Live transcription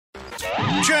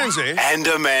Jonesy and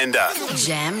Amanda.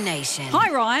 Jam Nation. Hi,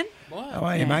 Ryan. How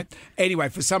are you, mate? Anyway,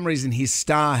 for some reason, his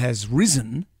star has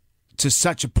risen to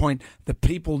such a point that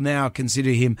people now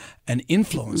consider him an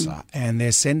influencer, and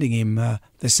they're sending him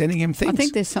things. I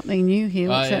think there's something new here.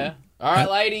 Oh, What's yeah. that? All right,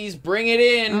 ladies, bring it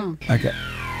in. Oh. Okay.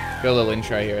 Got a little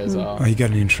intro here as well. Oh, you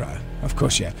got an intro. Of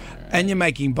course you have. And you're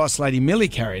making Boss Lady Millie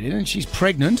carry it in, and she's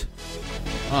pregnant.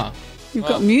 Oh, You've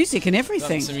got music and done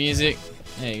everything. some music.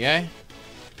 There you go.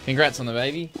 Congrats on the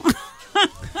baby.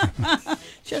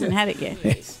 She hasn't had it yet.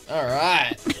 All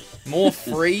right. More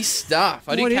free stuff.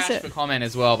 I do What is cash it? for comment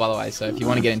as well, by the way. So if you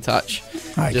want to get in touch,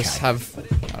 Okay. just have,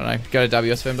 I don't know, go to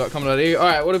wsfm.com.au. All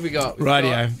right, what have we got? We've Radio.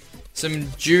 got some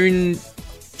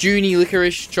Junie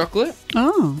licorice chocolate.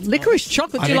 Oh, licorice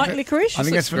chocolate. Do you like licorice? I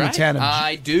think that's from the Great. town of...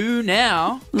 I do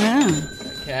now. Yeah.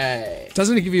 Okay.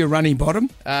 Doesn't it give you a runny bottom?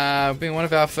 Being one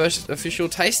of our first official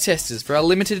taste testers for our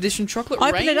limited edition chocolate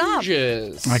Open it up.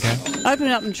 ranges. Okay. Open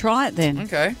it up and try it then.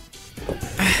 Okay.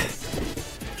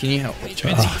 Can you help me,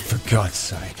 Jonesy? Oh, for God's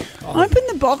sake. Open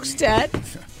the box, Dad.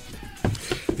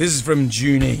 This is from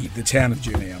Junie, the town of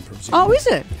Junie, I'm presuming. Oh, is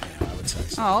it? I would say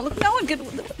so. Oh, look, no one could.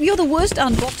 You're the worst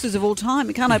unboxers of all time.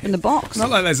 You can't open the box.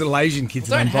 Not like those little Asian kids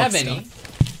that Don't unbox have any.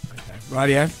 stuff.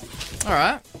 Radio. All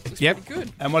right. Looks Yep. pretty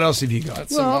good. And what else have you got?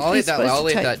 That's Well, I'll you're eat that. supposed I'll to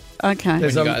eat take- that. Okay.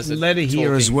 There's you a guys are letter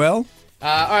here as talking. well.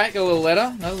 All right, got a little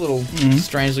letter. Another little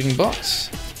strange-looking box.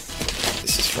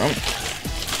 This is from.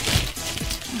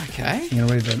 Okay. You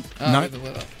gonna read them? Oh, No. with the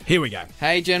letter. Here we go.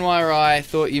 Hey, Gen Y Rye,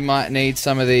 thought you might need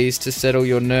some of these to settle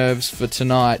your nerves for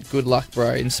tonight. Good luck,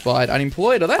 bro. Inspired,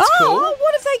 unemployed. Oh, that's Oh, cool.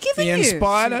 what have they given The you?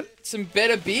 Inspired. Some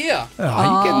better beer. Oh,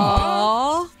 you getting...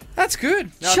 Oh, That's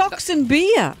good. No, chocks and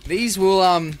beer. these will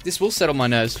this will settle my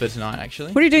nerves for tonight.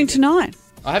 Actually, What are you doing tonight?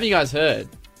 oh, haven't you guys heard?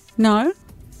 No.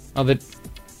 Oh,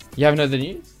 you haven't heard the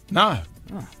news? No.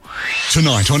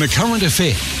 Tonight on A Current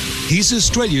Affair, he's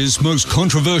Australia's most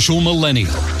controversial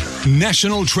millennial.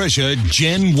 National treasure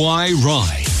Gen Y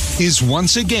Rye is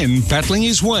once again battling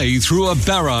his way through a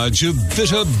barrage of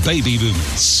bitter baby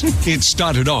boomers. It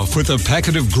started off with a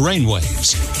packet of grain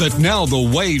waves, but now the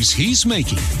waves he's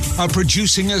making are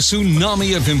producing a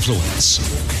tsunami of influence.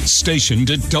 Stationed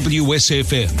at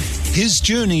WSFM, his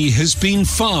journey has been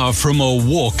far from a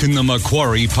walk in the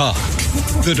Macquarie Park.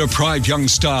 The deprived young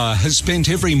star has spent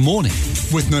every morning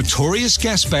with notorious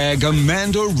gasbag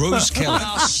Amanda Rose Kelly.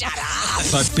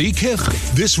 But be careful,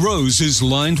 this rose is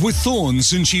lined with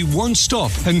thorns and she won't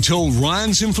stop until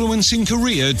Ryan's influencing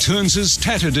career turns as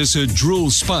tattered as a drool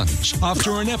sponge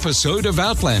after an episode of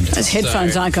Outlander. Those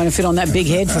headphones aren't going to fit on that big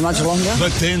head for much longer.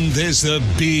 But then there's the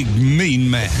big mean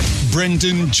man,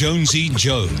 Brendan Jonesy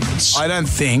Jones. I don't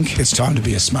think it's time to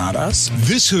be a smartass.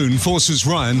 This soon forces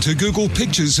Ryan to Google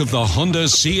pictures of the Honda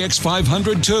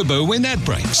CX500 Turbo when that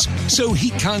breaks, so he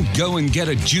can't go and get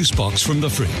a juice box from the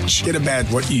fridge. Get about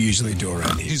what you usually do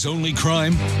around here. His only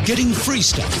crime? Getting free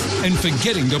stuff and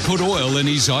forgetting to put oil in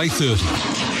his i30.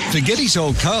 Forget his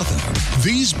old car though.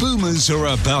 These boomers are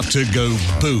about to go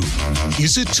boom.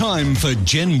 Is it time for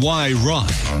Gen Y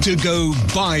Rye to go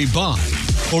bye-bye?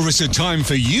 Or is it time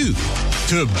for you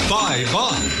to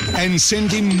bye-bye and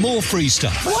send him more free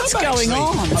stuff? What's going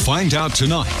on? Find out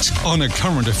tonight on A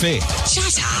Current Affair.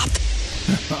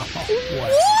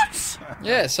 What?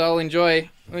 Yeah, so I'll enjoy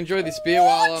this beer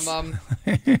while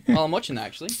I'm watching that.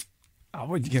 Actually, Oh,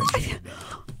 what are you going to do?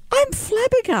 I'm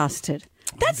flabbergasted.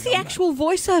 That's the actual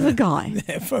voiceover guy.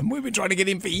 We've been trying to get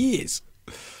him for years.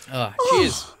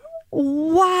 cheers.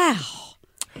 Wow.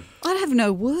 I have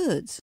no words.